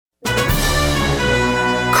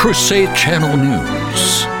Crusade Channel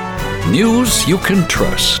News. News you can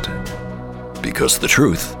trust. Because the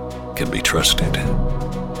truth can be trusted.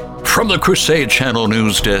 From the Crusade Channel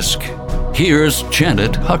News Desk, here's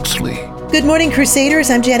Janet Huxley. Good morning, Crusaders.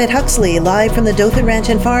 I'm Janet Huxley, live from the Dothan Ranch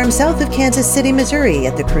and Farm south of Kansas City, Missouri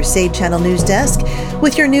at the Crusade Channel News Desk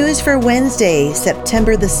with your news for Wednesday,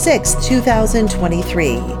 September the 6th,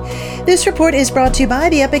 2023. This report is brought to you by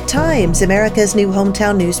the Epoch Times, America's new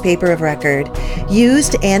hometown newspaper of record.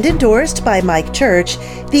 Used and endorsed by Mike Church,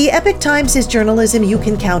 the Epoch Times is journalism you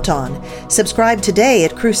can count on. Subscribe today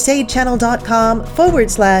at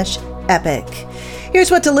crusadechannel.com/epic. Here's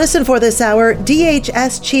what to listen for this hour.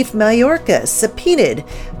 DHS Chief Mayorkas subpoenaed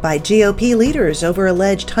by GOP leaders over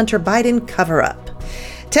alleged Hunter Biden cover-up.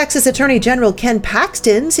 Texas Attorney General Ken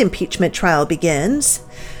Paxton's impeachment trial begins.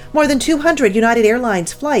 More than 200 United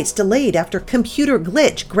Airlines flights delayed after computer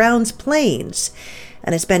glitch grounds planes.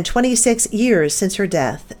 And it's been 26 years since her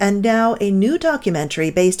death, and now a new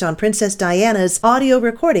documentary based on Princess Diana's audio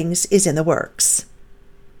recordings is in the works.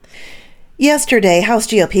 Yesterday, House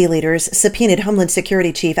GOP leaders subpoenaed Homeland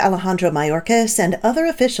Security Chief Alejandro Mayorkas and other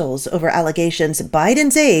officials over allegations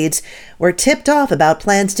Biden's aides were tipped off about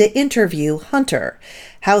plans to interview Hunter.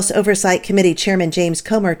 House Oversight Committee Chairman James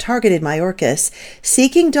Comer targeted Mayorkas,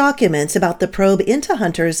 seeking documents about the probe into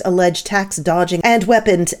Hunter's alleged tax dodging and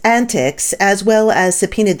weapons antics, as well as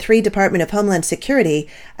subpoenaed 3 Department of Homeland Security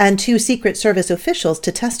and 2 Secret Service officials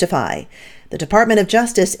to testify. The Department of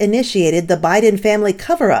Justice initiated the Biden family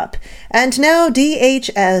cover-up, and now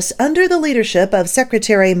DHS, under the leadership of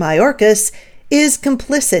Secretary Mayorkas, is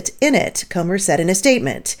complicit in it, Comer said in a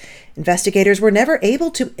statement. Investigators were never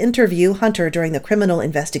able to interview Hunter during the criminal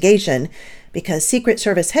investigation because Secret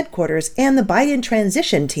Service headquarters and the Biden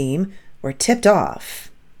transition team were tipped off.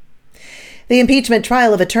 The impeachment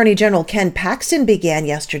trial of Attorney General Ken Paxton began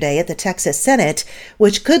yesterday at the Texas Senate,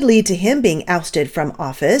 which could lead to him being ousted from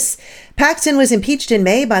office. Paxton was impeached in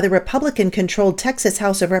May by the Republican-controlled Texas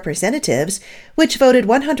House of Representatives, which voted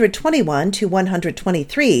 121 to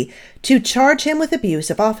 123 to charge him with abuse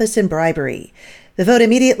of office and bribery. The vote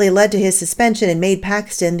immediately led to his suspension and made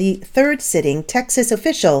Paxton the 3rd sitting Texas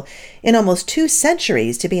official in almost 2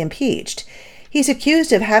 centuries to be impeached. He's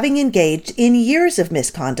accused of having engaged in years of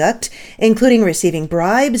misconduct, including receiving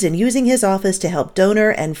bribes and using his office to help donor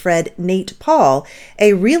and Fred Nate Paul,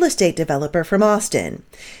 a real estate developer from Austin.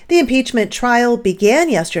 The impeachment trial began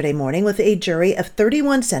yesterday morning with a jury of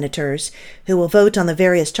 31 senators who will vote on the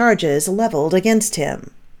various charges leveled against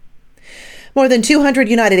him. More than 200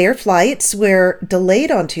 United Air flights were delayed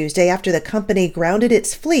on Tuesday after the company grounded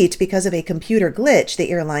its fleet because of a computer glitch, the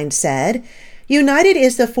airline said. United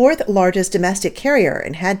is the 4th largest domestic carrier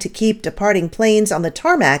and had to keep departing planes on the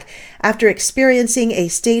tarmac after experiencing a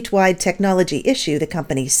statewide technology issue, the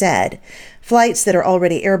company said. Flights that are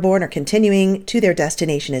already airborne or continuing to their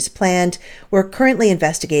destination as planned. We're currently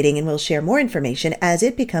investigating and will share more information as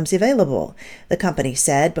it becomes available, the company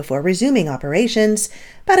said before resuming operations.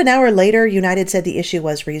 About an hour later, United said the issue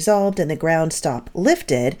was resolved and the ground stop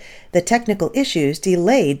lifted. The technical issues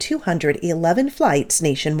delayed 211 flights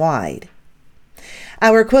nationwide.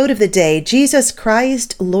 Our quote of the day, Jesus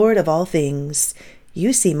Christ, Lord of all things.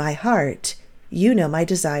 You see my heart. You know my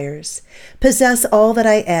desires. Possess all that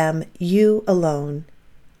I am, you alone.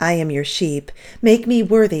 I am your sheep. Make me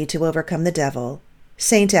worthy to overcome the devil.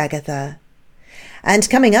 Saint Agatha. And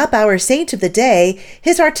coming up, our saint of the day,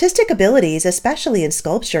 his artistic abilities, especially in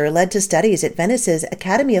sculpture, led to studies at Venice's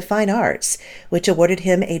Academy of Fine Arts, which awarded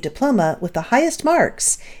him a diploma with the highest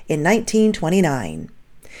marks in 1929.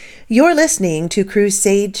 You're listening to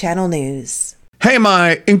Crusade Channel News. Hey,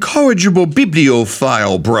 my incorrigible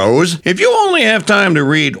bibliophile bros, if you only have time to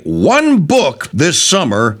read one book this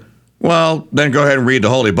summer, well, then go ahead and read the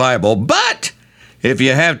Holy Bible. But if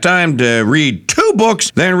you have time to read 2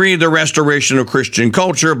 books, then read The Restoration of Christian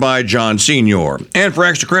Culture by John Senior. And for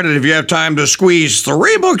extra credit, if you have time to squeeze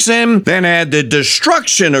 3 books in, then add The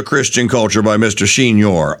Destruction of Christian Culture by Mr.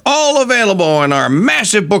 Senior. All available in our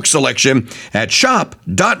massive book selection at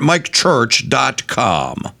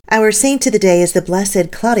shop.mikechurch.com. Our saint of the day is the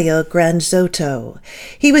Blessed Claudio Granzotto.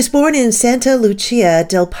 He was born in Santa Lucia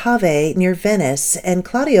del Pave near Venice, and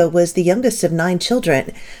Claudio was the youngest of 9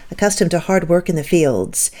 children, accustomed to hard work in the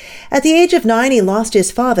fields. At the age of 9, he lost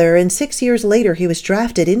his father, and 6 years later he was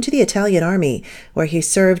drafted into the Italian army, where he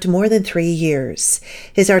served more than 3 years.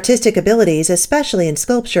 His artistic abilities, especially in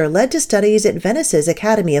sculpture, led to studies at Venice's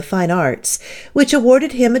Academy of Fine Arts, which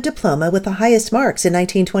awarded him a diploma with the highest marks in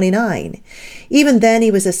 1929. Even then,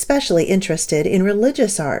 he was a especially interested in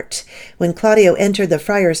religious art. When Claudio entered the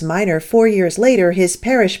Friars Minor 4 years later, his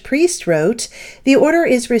parish priest wrote, "The order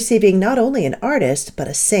is receiving not only an artist, but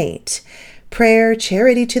a saint." Prayer,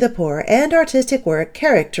 charity to the poor, and artistic work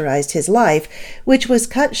characterized his life, which was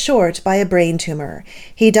cut short by a brain tumor.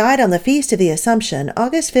 He died on the Feast of the Assumption,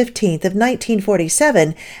 August 15th of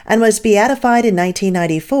 1947, and was beatified in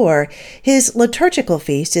 1994. His liturgical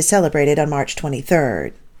feast is celebrated on March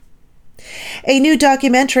 23rd. A new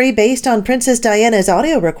documentary based on Princess Diana's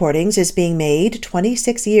audio recordings is being made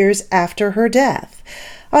 26 years after her death.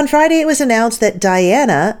 On Friday, it was announced that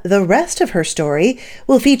Diana, the rest of her story,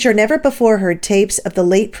 will feature never-before-heard tapes of the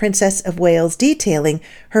late Princess of Wales detailing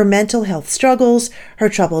her mental health struggles, her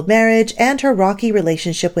troubled marriage, and her rocky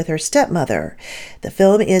relationship with her stepmother. The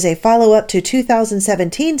film is a follow-up to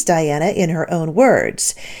 2017's Diana in her own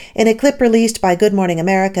words. In a clip released by Good Morning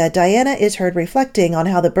America, Diana is heard reflecting on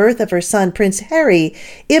how the birth of her son, Prince Harry,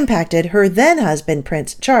 impacted her then-husband,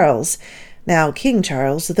 Prince Charles, now King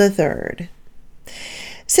Charles III.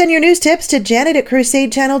 Send your news tips to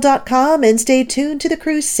janet@crusadechannel.com and stay tuned to the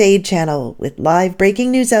Crusade Channel with live breaking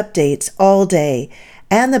news updates all day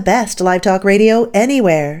and the best live talk radio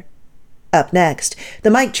anywhere. Up next, the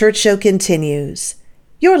Mike Church Show continues.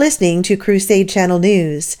 You're listening to Crusade Channel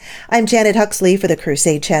News. I'm Janet Huxley for the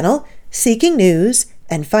Crusade Channel, seeking news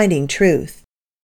and finding truth.